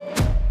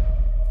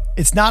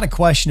It's not a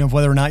question of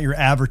whether or not you're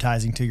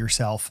advertising to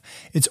yourself.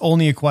 It's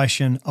only a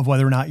question of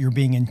whether or not you're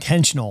being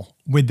intentional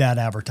with that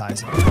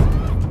advertising.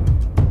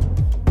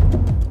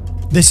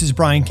 This is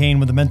Brian Cain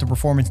with the Mental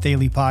Performance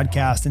Daily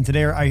Podcast, and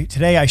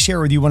today I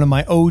share with you one of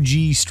my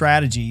OG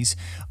strategies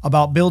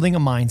about building a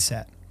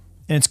mindset,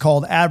 and it's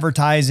called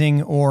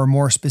advertising, or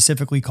more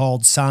specifically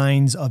called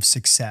signs of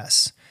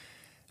success.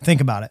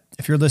 Think about it.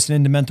 If you're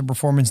listening to Mental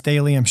Performance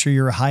Daily, I'm sure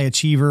you're a high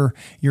achiever,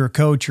 you're a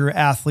coach, you're an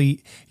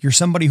athlete, you're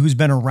somebody who's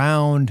been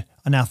around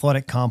an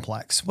athletic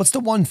complex. What's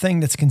the one thing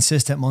that's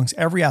consistent amongst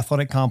every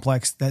athletic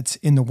complex that's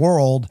in the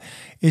world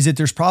is that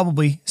there's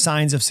probably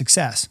signs of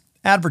success.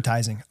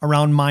 Advertising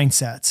around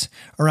mindsets,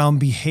 around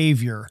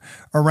behavior,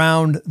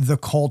 around the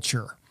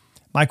culture.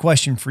 My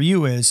question for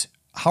you is,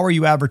 how are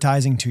you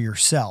advertising to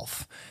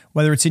yourself?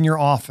 Whether it's in your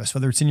office,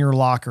 whether it's in your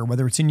locker,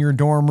 whether it's in your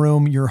dorm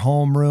room, your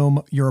home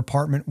room, your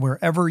apartment,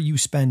 wherever you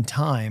spend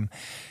time,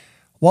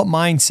 what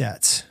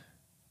mindsets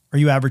are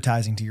you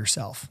advertising to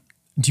yourself?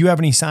 Do you have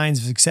any signs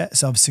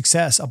of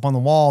success up on the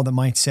wall that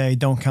might say,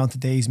 don't count the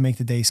days, make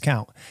the days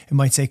count? It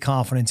might say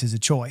confidence is a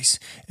choice.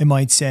 It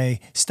might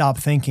say, stop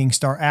thinking,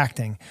 start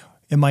acting.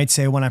 It might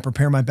say, when I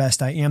prepare my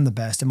best, I am the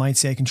best. It might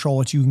say, control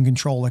what you can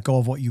control, let go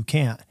of what you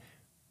can't.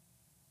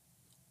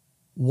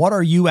 What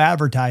are you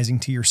advertising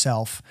to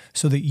yourself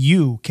so that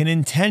you can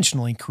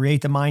intentionally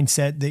create the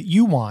mindset that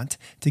you want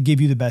to give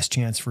you the best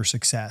chance for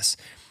success?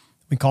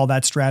 We call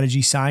that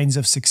strategy signs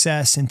of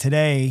success. And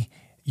today,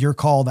 your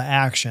call to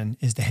action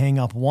is to hang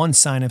up one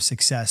sign of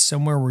success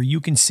somewhere where you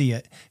can see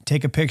it,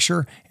 take a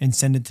picture and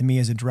send it to me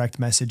as a direct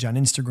message on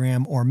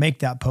Instagram, or make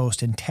that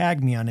post and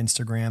tag me on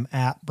Instagram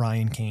at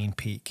Brian Cain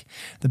Peak.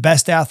 The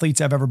best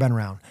athletes I've ever been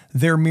around,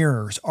 their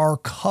mirrors are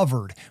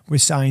covered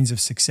with signs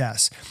of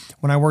success.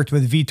 When I worked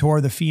with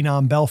Vitor, the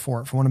Phenom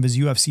Belfort, for one of his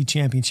UFC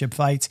championship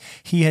fights,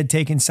 he had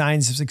taken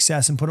signs of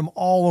success and put them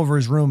all over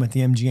his room at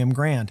the MGM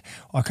Grand,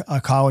 a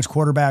college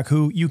quarterback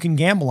who you can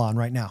gamble on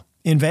right now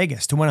in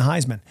Vegas to win a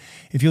Heisman.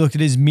 If you looked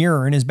at his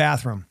mirror in his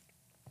bathroom,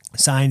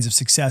 signs of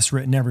success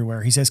written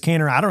everywhere. He says,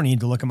 Cainer, I don't need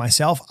to look at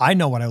myself. I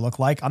know what I look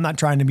like. I'm not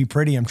trying to be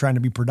pretty. I'm trying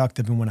to be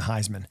productive and win a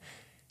Heisman.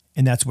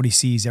 And that's what he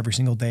sees every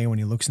single day when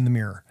he looks in the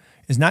mirror.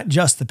 Is not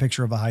just the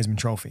picture of a Heisman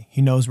Trophy.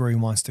 He knows where he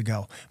wants to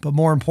go. But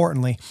more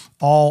importantly,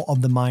 all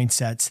of the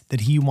mindsets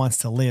that he wants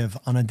to live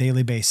on a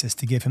daily basis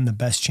to give him the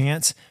best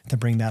chance to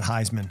bring that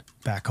Heisman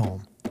back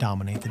home,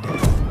 dominate the day.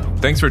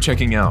 Thanks for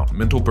checking out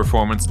Mental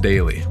Performance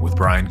Daily with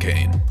Brian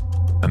Cain,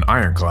 an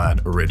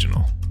Ironclad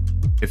original.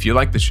 If you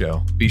like the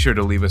show, be sure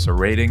to leave us a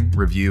rating,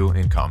 review,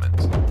 and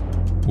comments.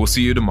 We'll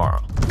see you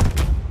tomorrow.